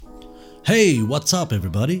Hey, what's up,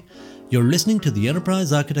 everybody? You're listening to the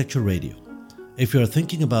Enterprise Architecture Radio. If you're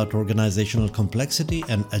thinking about organizational complexity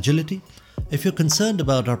and agility, if you're concerned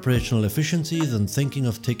about operational efficiencies and thinking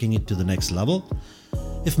of taking it to the next level,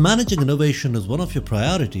 if managing innovation is one of your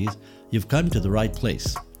priorities, you've come to the right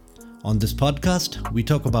place. On this podcast, we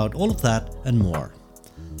talk about all of that and more.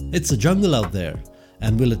 It's a jungle out there,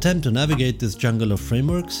 and we'll attempt to navigate this jungle of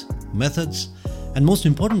frameworks, methods, and most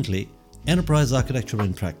importantly, enterprise architecture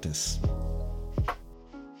in practice.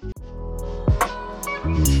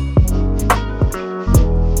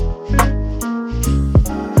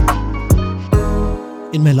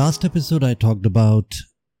 In my last episode, I talked about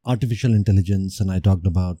artificial intelligence and I talked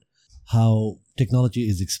about how technology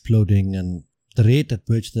is exploding and the rate at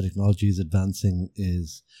which the technology is advancing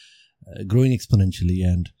is growing exponentially,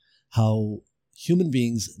 and how human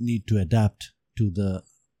beings need to adapt to the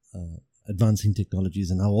advancing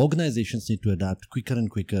technologies and how organizations need to adapt quicker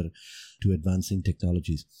and quicker to advancing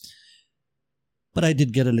technologies. But I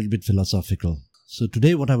did get a little bit philosophical. So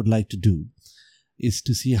today what I would like to do is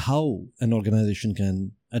to see how an organization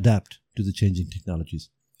can adapt to the changing technologies.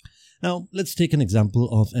 Now, let's take an example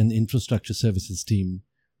of an infrastructure services team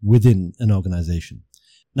within an organization.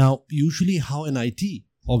 Now, usually how an IT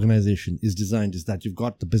organization is designed is that you've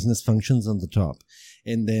got the business functions on the top,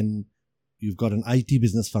 and then you've got an IT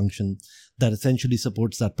business function that essentially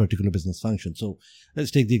supports that particular business function. So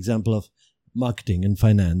let's take the example of marketing and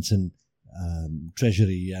finance and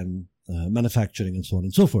treasury and manufacturing and so on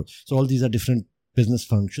and so forth. So all these are different business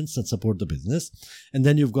functions that support the business. And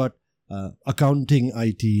then you've got accounting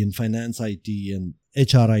IT and finance IT and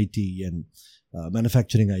HR IT and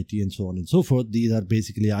manufacturing IT and so on and so forth. These are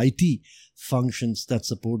basically IT functions that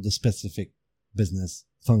support the specific business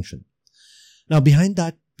function. Now, behind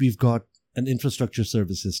that, we've got an infrastructure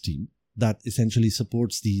services team that essentially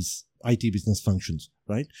supports these IT business functions,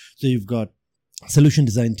 right? So you've got solution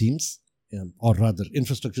design teams, or rather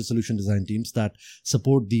infrastructure solution design teams that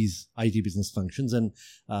support these IT business functions and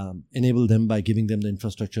enable them by giving them the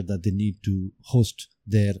infrastructure that they need to host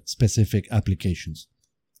their specific applications.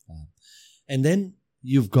 And then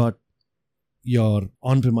you've got your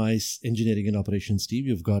on-premise engineering and operations team.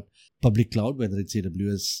 You've got public cloud, whether it's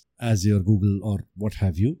AWS, Azure, Google, or what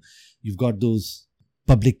have you. You've got those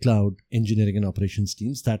public cloud engineering and operations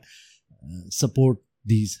teams that support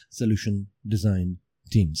these solution design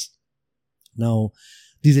teams. Now,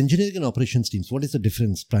 these engineering and operations teams, what is the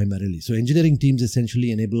difference primarily? So engineering teams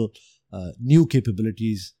essentially enable new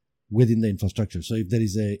capabilities within the infrastructure. So if there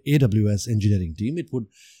is a AWS engineering team, it would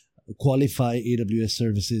qualify AWS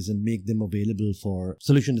services and make them available for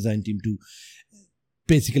solution design team to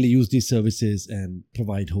basically use these services and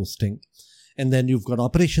provide hosting. And then you've got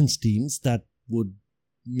operations teams that would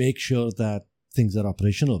make sure that things are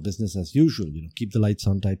operational, business as usual, keep the lights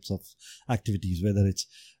on types of activities, whether it's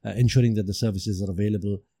ensuring that the services are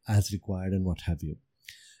available as required and what have you.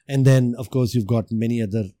 And then, of course, you've got many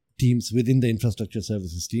other teams within the infrastructure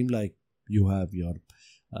services team, like you have your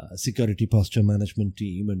security posture management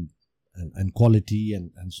team and quality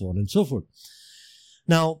and so on and so forth.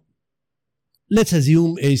 Now, let's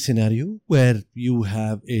assume a scenario where you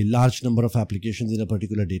have a large number of applications in a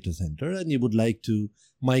particular data center and you would like to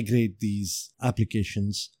migrate these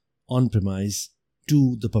applications on-premise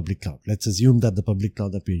to the public cloud. Let's assume that the public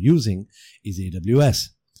cloud that we're using is AWS.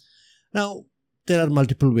 Now, there are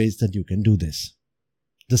multiple ways that you can do this.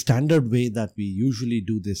 The standard way that we usually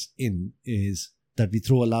do this is that we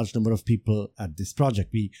throw a large number of people at this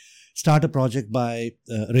project. We start a project by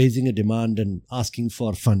raising a demand and asking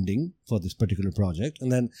for funding for this particular project.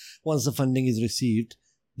 And then once the funding is received,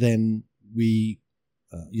 then we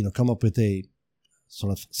come up with a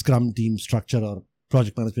sort of Scrum team structure or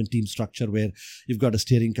project management team structure where you've got a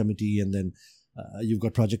steering committee, and then you've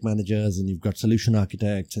got project managers, and you've got solution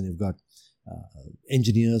architects, and you've got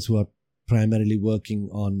engineers who are primarily working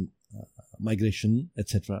on migration,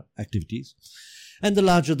 etc. activities. And the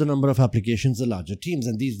larger the number of applications, the larger teams.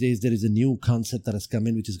 And these days there is a new concept that has come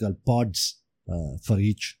in, which is called pods for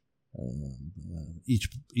each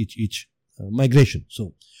migration.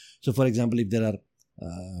 So for example, if there are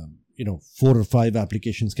 4 or 5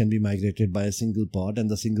 applications can be migrated by a single pod, and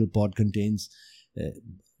the single pod contains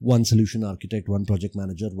one solution architect, one project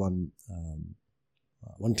manager, one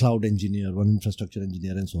cloud engineer, one infrastructure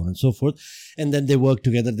engineer, and so on and so forth. And then they work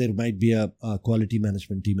together. There might be a quality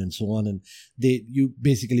management team and so on. And you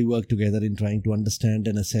basically work together in trying to understand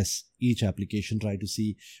and assess each application, try to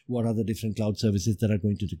see what are the different cloud services that are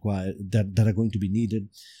going to require, that are going to be needed.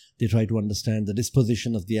 They try to understand the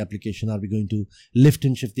disposition of the application. Are we going to lift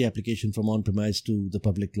and shift the application from on-premise to the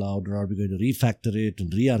public cloud, or are we going to refactor it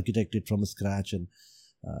and re-architect it from scratch and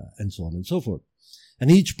and so on and so forth. And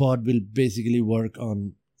each pod will basically work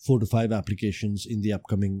on 4 to 5 applications in the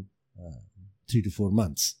upcoming 3 to 4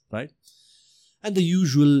 months, right? And the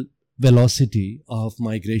usual velocity of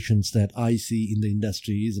migrations that I see in the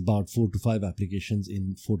industry is about 4 to 5 applications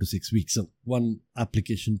in 4 to 6 weeks. So 1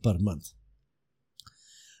 application per month.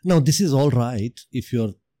 Now, this is all right if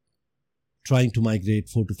you're trying to migrate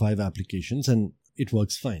 4 to 5 applications and it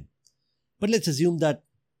works fine. But let's assume that,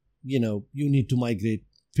 you need to migrate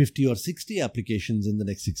 50 or 60 applications in the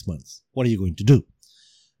next 6 months. What are you going to do?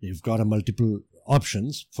 You've got a multiple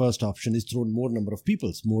options. First option is throw more number of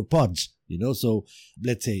people, more pods, So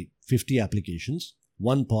let's say 50 applications.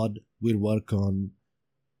 1 pod will work on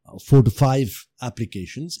 4 to 5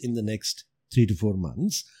 applications in the next 3 to 4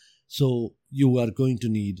 months. So you are going to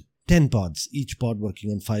need 10 pods, each pod working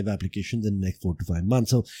on 5 applications in the next 4 to 5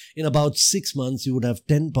 months. So in about 6 months, you would have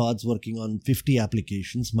 10 pods working on 50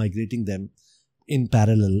 applications, migrating them in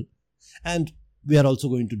parallel. And we are also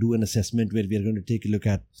going to do an assessment where we are going to take a look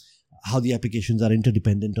at how the applications are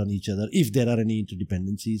interdependent on each other, if there are any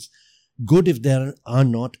interdependencies. Good if there are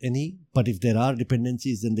not any, but if there are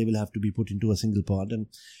dependencies, then they will have to be put into a single pod. And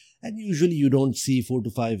usually you don't see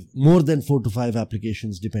more than 4 to 5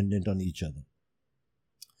 applications dependent on each other.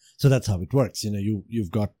 So that's how it works.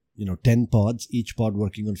 You've got, 10 pods, each pod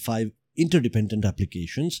working on 5 interdependent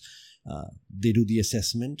applications. They do the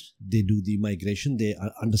assessment, they do the migration, they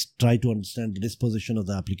try to understand the disposition of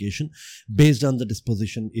the application. Based on the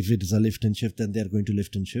disposition, if it is a lift and shift, then they are going to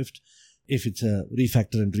lift and shift. If it's a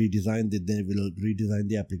refactor and redesign, they will redesign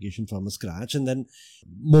the application from scratch and then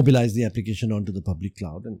mobilize the application onto the public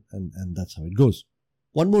cloud, and that's how it goes.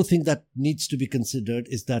 One more thing that needs to be considered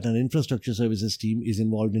is that an infrastructure services team is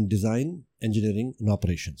involved in design, engineering, and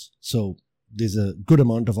operations. So there's a good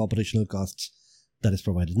amount of operational costs that is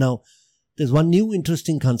provided. Now, there's one new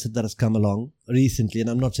interesting concept that has come along recently, and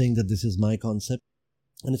I'm not saying that this is my concept,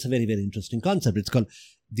 and it's a very, very interesting concept. It's called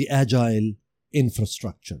the Agile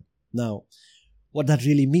Infrastructure. Now, what that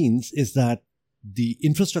really means is that the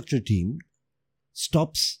infrastructure team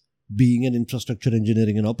stops being an infrastructure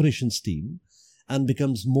engineering and operations team and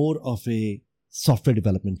becomes more of a software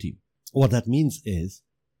development team. What that means is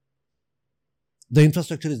the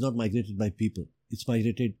infrastructure is not migrated by people. It's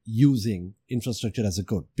migrated using infrastructure as a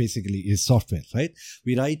code. Basically is software, right?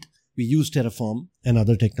 We use Terraform and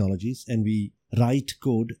other technologies, and we write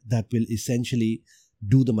code that will essentially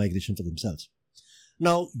do the migration for themselves.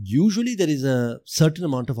 Now, usually there is a certain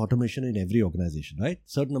amount of automation in every organization, right?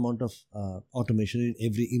 Certain amount of automation in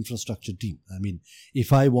every infrastructure team. I mean,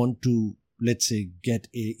 if I want to, let's say, get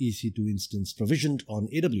a EC2 instance provisioned on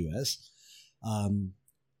AWS,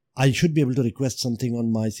 I should be able to request something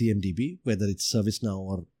on my CMDB, whether it's ServiceNow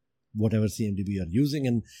or whatever CMDB you're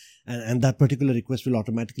using. And that particular request will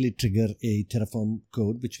automatically trigger a Terraform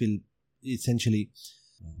code, which will essentially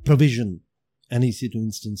provision an EC2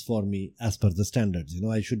 instance for me as per the standards.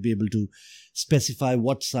 I should be able to specify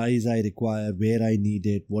what size I require, where I need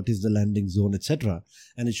it, what is the landing zone, etc.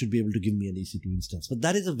 And it should be able to give me an EC2 instance. But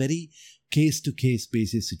that is a very case-to-case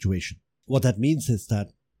basis situation. What that means is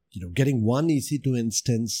that, getting one EC2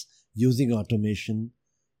 instance using automation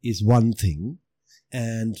is one thing,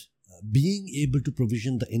 and being able to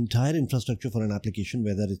provision the entire infrastructure for an application,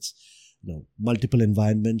 whether it's multiple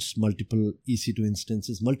environments, multiple EC2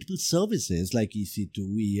 instances, multiple services like EC2,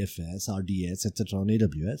 EFS, RDS, etc. on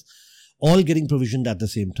AWS, all getting provisioned at the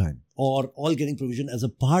same time, or all getting provisioned as a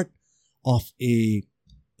part of a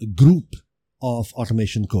group of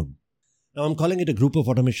automation code. Now, I'm calling it a group of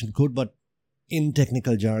automation code, but in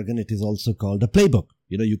technical jargon, it is also called a playbook.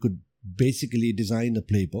 You could basically design a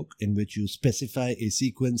playbook in which you specify a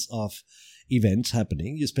sequence of events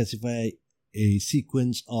happening. You specify a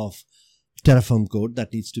sequence of Terraform code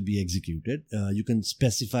that needs to be executed. You can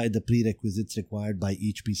specify the prerequisites required by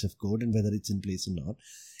each piece of code and whether it's in place or not.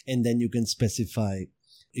 And then you can specify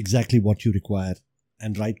exactly what you require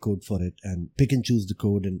and write code for it and pick and choose the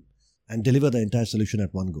code and deliver the entire solution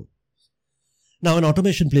at one go. Now, an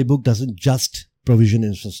automation playbook doesn't just provision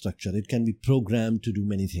infrastructure. It can be programmed to do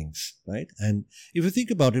many things, right? And if you think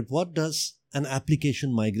about it, what does an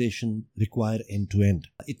application migration require end to end?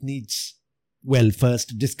 It needs,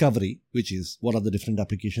 first discovery, which is what are the different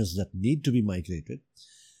applications that need to be migrated.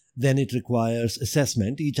 Then it requires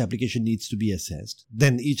assessment. Each application needs to be assessed.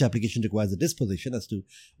 Then each application requires a disposition as to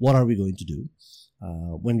what are we going to do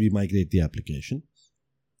when we migrate the application.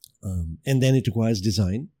 And then it requires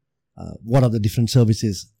design. What are the different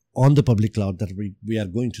services on the public cloud that we are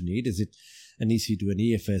going to need? Is it an EC2, an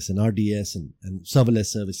EFS, an RDS, and serverless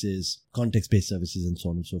services, context-based services, and so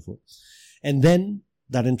on and so forth. And then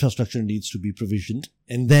that infrastructure needs to be provisioned.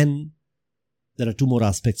 And then there are two more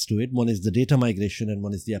aspects to it. One is the data migration and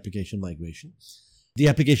one is the application migration. The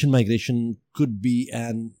application migration could be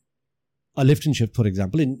a lift and shift, for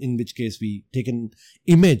example, in which case we take an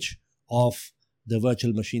image of the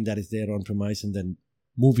virtual machine that is there on premise and then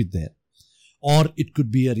move it there. Or it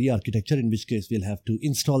could be a re-architecture, in which case we'll have to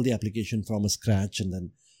install the application from a scratch and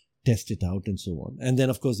then test it out and so on. And then,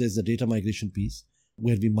 of course, there's the data migration piece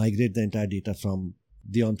where we migrate the entire data from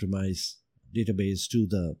the on-premise database to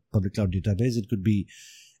the public cloud database. It could be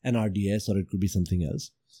an RDS or it could be something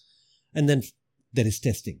else. And then there is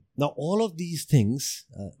testing. Now, all of these things,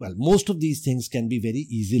 most of these things can be very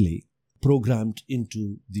easily programmed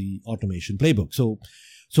into the automation playbook. So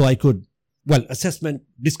I could,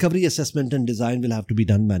 discovery, assessment, and design will have to be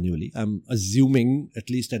done manually. I'm assuming, at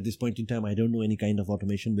least at this point in time, I don't know any kind of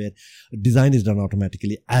automation where design is done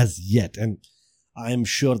automatically as yet. And I'm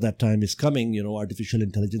sure that time is coming. Artificial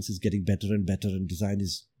intelligence is getting better and better, and design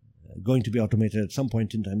is going to be automated at some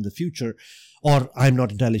point in time in the future. Or I'm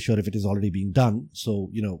not entirely sure if it is already being done. So,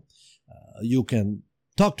 you can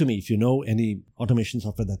talk to me if you know any automation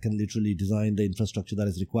software that can literally design the infrastructure that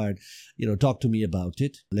is required. Talk to me about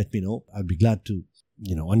it. Let me know. I'd be glad to,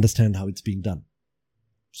 understand how it's being done.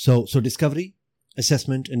 So discovery,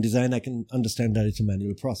 assessment, and design, I can understand that it's a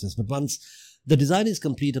manual process. But once the design is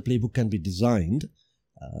complete, a playbook can be designed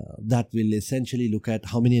that will essentially look at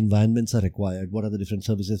how many environments are required, what are the different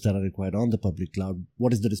services that are required on the public cloud,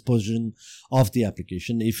 what is the disposition of the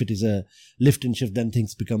application. If it is a lift and shift, then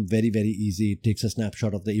things become very, very easy. It takes a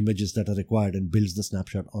snapshot of the images that are required and builds the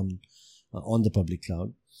snapshot on the public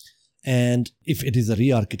cloud. And if it is a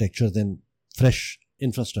re-architecture, then fresh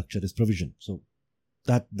infrastructure is provisioned. So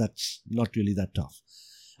that's not really that tough.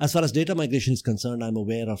 As far as data migration is concerned, I'm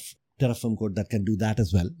aware of Terraform code that can do that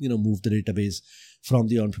as well. Move the database from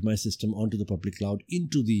the on-premise system onto the public cloud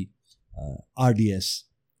into the RDS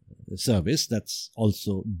service. That's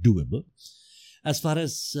also doable. As far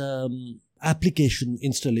as application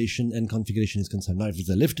installation and configuration is concerned, now if it's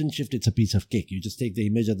a lift and shift, it's a piece of cake. You just take the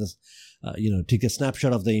image of this, take a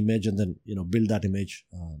snapshot of the image and then build that image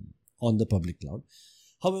on the public cloud.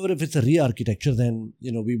 However, if it's a re-architecture, then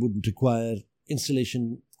we would require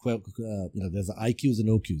installation. There's the IQs and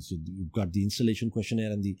OQs. You've got the installation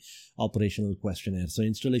questionnaire and the operational questionnaire. So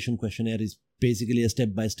installation questionnaire is basically a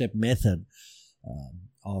step-by-step method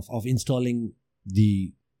of installing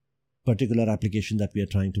the particular application that we are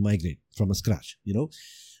trying to migrate from a scratch.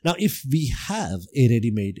 Now, if we have a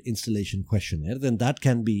ready-made installation questionnaire, then that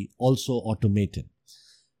can be also automated.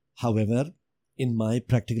 However, in my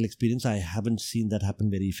practical experience, I haven't seen that happen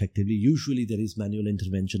very effectively. Usually, there is manual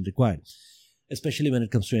intervention required. Especially when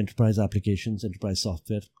it comes to enterprise applications, enterprise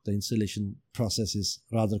software, the installation process is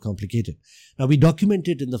rather complicated. Now, we document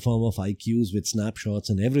it in the form of IQs with snapshots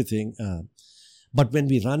and everything, but when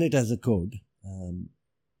we run it as a code,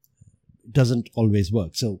 it doesn't always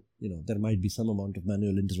work. So, there might be some amount of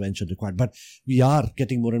manual intervention required, but we are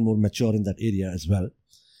getting more and more mature in that area as well.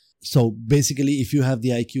 So, basically, if you have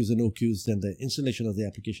the IQs and OQs, then the installation of the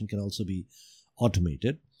application can also be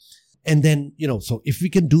automated. And then, so if we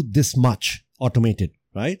can do this much automated,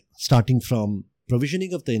 right? Starting from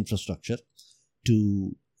provisioning of the infrastructure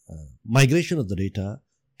to migration of the data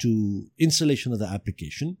to installation of the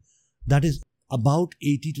application, that is about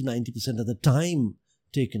 80 to 90% of the time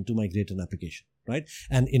taken to migrate an application, right?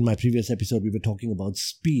 And in my previous episode, we were talking about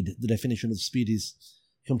speed. The definition of speed is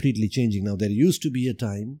completely changing. Now, there used to be a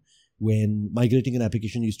time when migrating an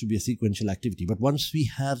application used to be a sequential activity. But once we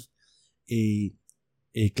have a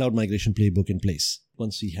cloud migration playbook in place,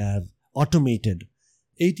 once we have automated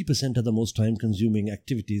 80% of the most time-consuming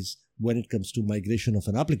activities when it comes to migration of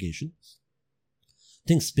an application,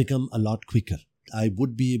 things become a lot quicker. I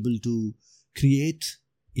would be able to create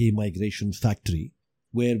a migration factory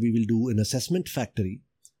where we will do an assessment factory,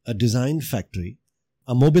 a design factory,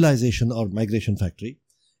 a mobilization or migration factory,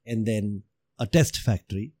 and then a test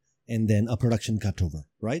factory, and then a production cutover,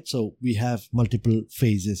 right? So we have multiple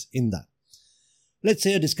phases in that. Let's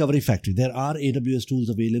say a discovery factory. There are AWS tools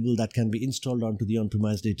available that can be installed onto the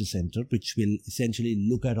on-premise data center, which will essentially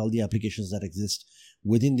look at all the applications that exist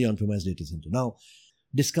within the on-premise data center. Now,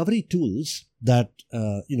 discovery tools that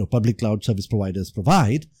public cloud service providers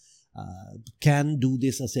provide can do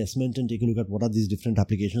this assessment and take a look at what are these different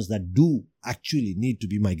applications that do actually need to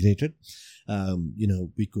be migrated.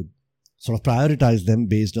 We could sort of prioritize them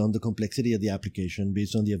based on the complexity of the application,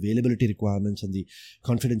 based on the availability requirements and the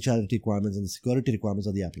confidentiality requirements and the security requirements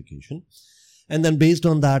of the application. And then based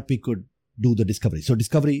on that, we could do the discovery. So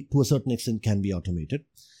discovery to a certain extent can be automated.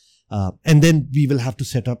 And then we will have to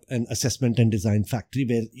set up an assessment and design factory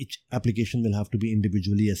where each application will have to be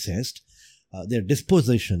individually assessed. Their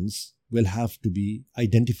dispositions will have to be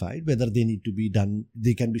identified, whether they need to be done,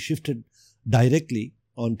 they can be shifted directly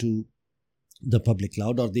onto the public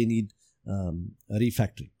cloud, or they need a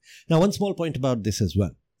refactoring. Now, one small point about this as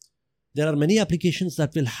well. There are many applications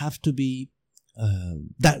that will have to be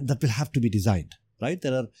that will have to be designed, right?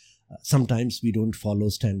 There are sometimes we don't follow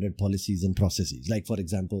standard policies and processes. Like, for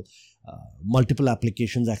example, multiple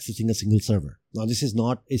applications accessing a single server. Now, this is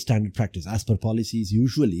not a standard practice. As per policies,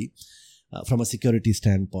 usually from a security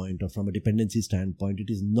standpoint or from a dependency standpoint, it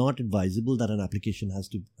is not advisable that an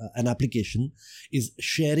application is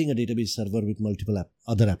sharing a database server with multiple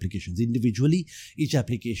other applications. Individually, each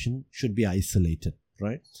application should be isolated,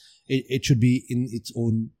 right? It should be in its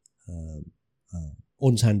own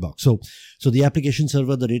sandbox. So the application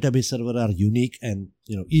server, the database server are unique, and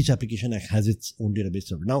each application has its own database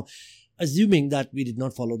server. Now, assuming that we did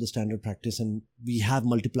not follow the standard practice and we have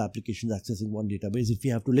multiple applications accessing one database, if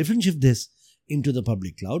we have to lift and shift this into the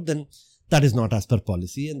public cloud, then that is not as per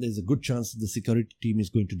policy, and there's a good chance that the security team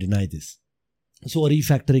is going to deny this. So a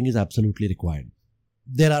refactoring is absolutely required.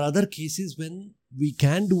 There are other cases when we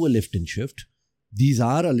can do a lift and shift. These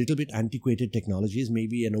are a little bit antiquated technologies,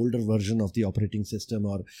 maybe an older version of the operating system,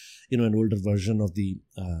 or an older version of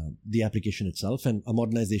the application itself, and a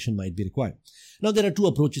modernization might be required. Now, there are two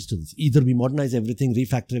approaches to this. Either we modernize everything,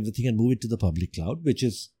 refactor everything, and move it to the public cloud, which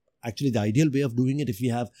is actually the ideal way of doing it if we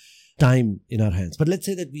have time in our hands. But let's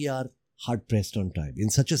say that we are hard pressed on time. In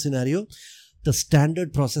such a scenario, the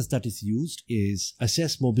standard process that is used is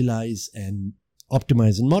assess, mobilize, and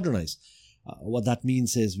optimize and modernize. What that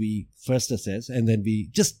means is we first assess, and then we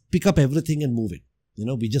just pick up everything and move it.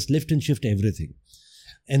 We just lift and shift everything.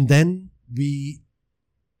 And then we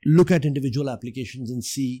look at individual applications and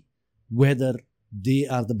see whether they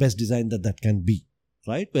are the best design that can be,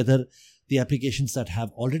 right? Whether the applications that have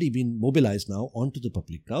already been mobilized now onto the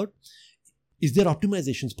public cloud, is there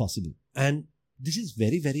optimizations possible? And this is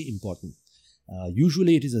very, very important.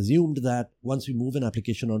 Usually it is assumed that once we move an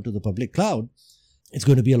application onto the public cloud, it's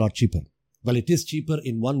going to be a lot cheaper. Well, it is cheaper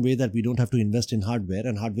in one way that we don't have to invest in hardware,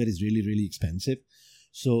 and hardware is really, really expensive.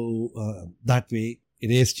 So that way it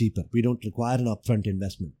is cheaper. We don't require an upfront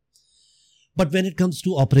investment. But when it comes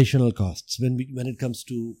to operational costs, when it comes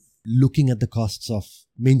to looking at the costs of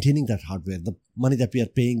maintaining that hardware, the money that we are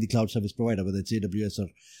paying the cloud service provider, whether it's AWS or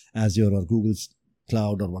Azure or Google's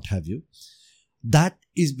cloud or what have you,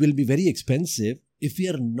 will be very expensive if we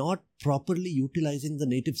are not properly utilizing the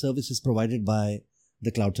native services provided by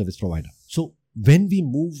the cloud service provider. So when we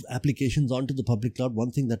move applications onto the public cloud, one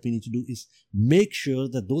thing that we need to do is make sure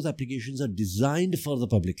that those applications are designed for the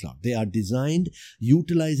public cloud. They are designed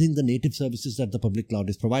utilizing the native services that the public cloud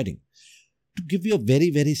is providing. To give you a very,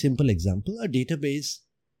 very simple example, a database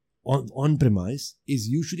on-premise is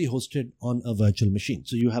usually hosted on a virtual machine.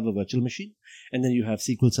 So you have a virtual machine, and then you have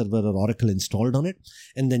SQL Server or Oracle installed on it,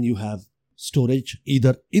 and then you have storage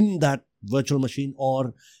either in that virtual machine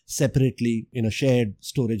or separately in a shared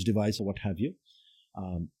storage device or what have you.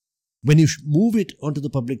 When you move it onto the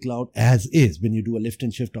public cloud as is, when you do a lift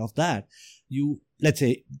and shift of that, let's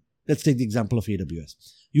take the example of AWS.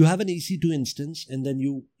 You have an EC2 instance, and then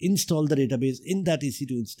you install the database in that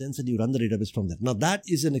EC2 instance, and you run the database from there. Now, that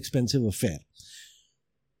is an expensive affair.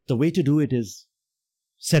 The way to do it is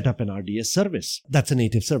set up an RDS service. That's a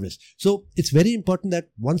native service. So it's very important that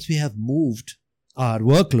once we have moved our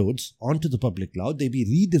workloads onto the public cloud, they be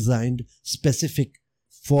redesigned specific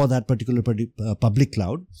for that particular public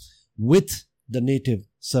cloud with the native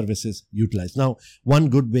services utilized. Now, one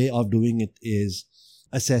good way of doing it is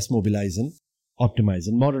assess, mobilize, and optimize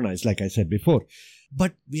and modernize, like I said before.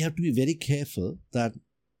 But we have to be very careful that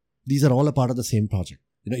these are all a part of the same project.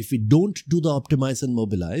 If we don't do the optimize and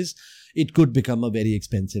mobilize, it could become a very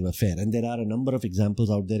expensive affair. And there are a number of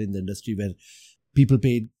examples out there in the industry where people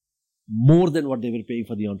paid more than what they were paying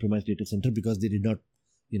for the on-premise data center because they did not,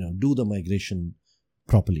 do the migration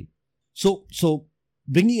properly. So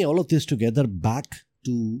bringing all of this together back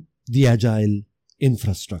to the Agile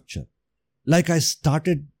infrastructure. Like I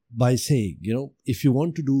started by saying, if you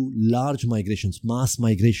want to do large migrations, mass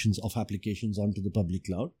migrations of applications onto the public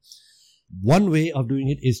cloud, one way of doing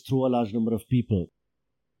it is through a large number of people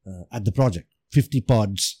at the project. 50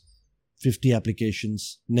 pods, 50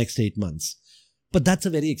 applications, next 8 months. But that's a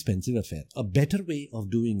very expensive affair. A better way of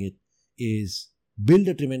doing it is build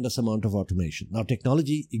a tremendous amount of automation. Now,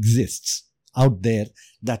 technology exists out there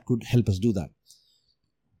that could help us do that.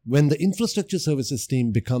 When the infrastructure services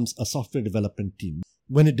team becomes a software development team,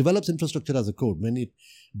 when it develops infrastructure as a code, when it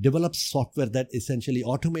develops software that essentially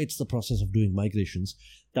automates the process of doing migrations,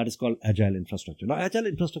 that is called Agile Infrastructure. Now, Agile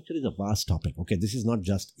Infrastructure is a vast topic. Okay, this is not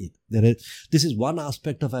just it. This is one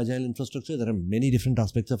aspect of Agile Infrastructure. There are many different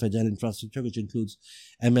aspects of Agile Infrastructure, which includes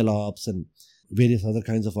MLOps and various other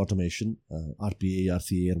kinds of automation, RPA,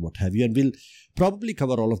 RCA, and what have you. And we'll probably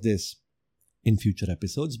cover all of this in future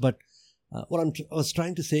episodes. But what I was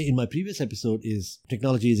trying to say in my previous episode is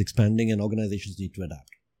technology is expanding and organizations need to adapt.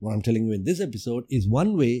 What I'm telling you in this episode is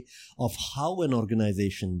one way of how an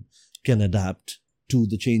organization can adapt to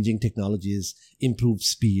the changing technologies, improve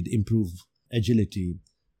speed, improve agility,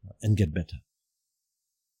 and get better.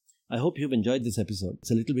 I hope you've enjoyed this episode.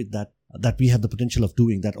 It's a little bit that we have the potential of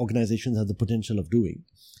doing, that organizations have the potential of doing.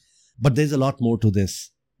 But there's a lot more to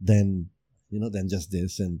this than just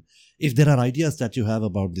this. And if there are ideas that you have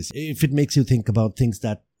about this, if it makes you think about things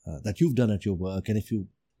that you've done at your work, and if you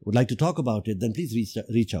would like to talk about it, then please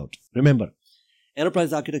reach out. Remember,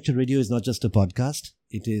 Enterprise Architecture Radio is not just a podcast.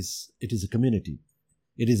 It is a community.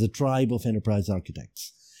 It is a tribe of enterprise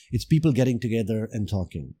architects. It's people getting together and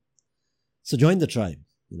talking. So join the tribe.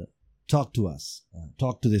 Talk to us.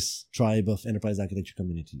 Talk to this tribe of enterprise architecture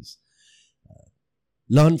communities.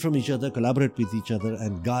 Learn from each other, collaborate with each other,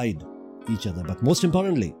 and guide each other. But most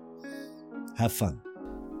importantly, have fun.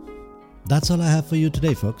 That's all I have for you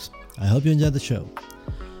today, folks. I hope you enjoyed the show.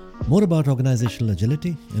 More about organizational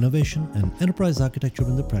agility, innovation, and enterprise architecture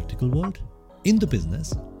in the practical world, in the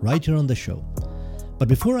business, right here on the show. But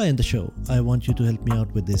before I end the show, I want you to help me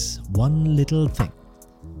out with this one little thing.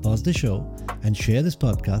 Pause the show and share this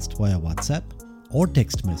podcast via WhatsApp or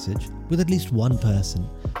text message with at least one person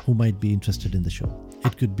who might be interested in the show.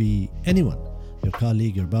 It could be anyone, your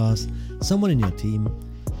colleague, your boss, someone in your team.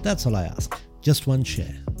 That's all I ask. Just one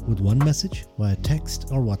share with one message via text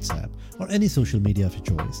or WhatsApp or any social media of your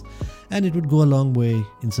choice. And it would go a long way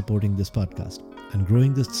in supporting this podcast and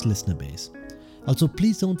growing this listener base. Also,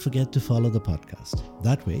 please don't forget to follow the podcast.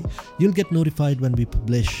 That way, you'll get notified when we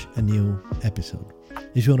publish a new episode.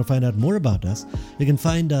 If you want to find out more about us, you can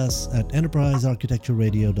find us at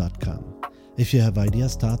enterprisearchitectureradio.com. If you have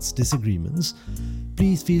ideas, thoughts, disagreements,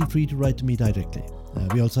 please feel free to write to me directly.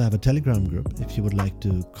 We also have a Telegram group if you would like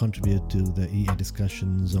to contribute to the EA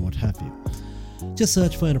discussions or what have you. Just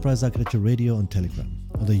search for Enterprise Architecture Radio on Telegram.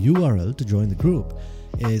 The URL to join the group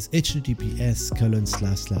is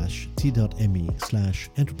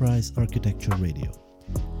https://t.me/Enterprise Architecture Radio.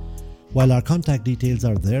 While our contact details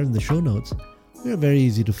are there in the show notes, we are very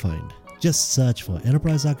easy to find. Just search for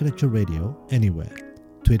Enterprise Architecture Radio anywhere.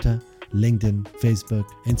 Twitter, LinkedIn, Facebook,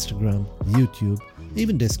 Instagram, YouTube,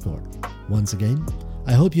 even Discord. Once again,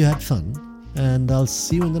 I hope you had fun, and I'll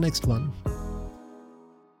see you in the next one.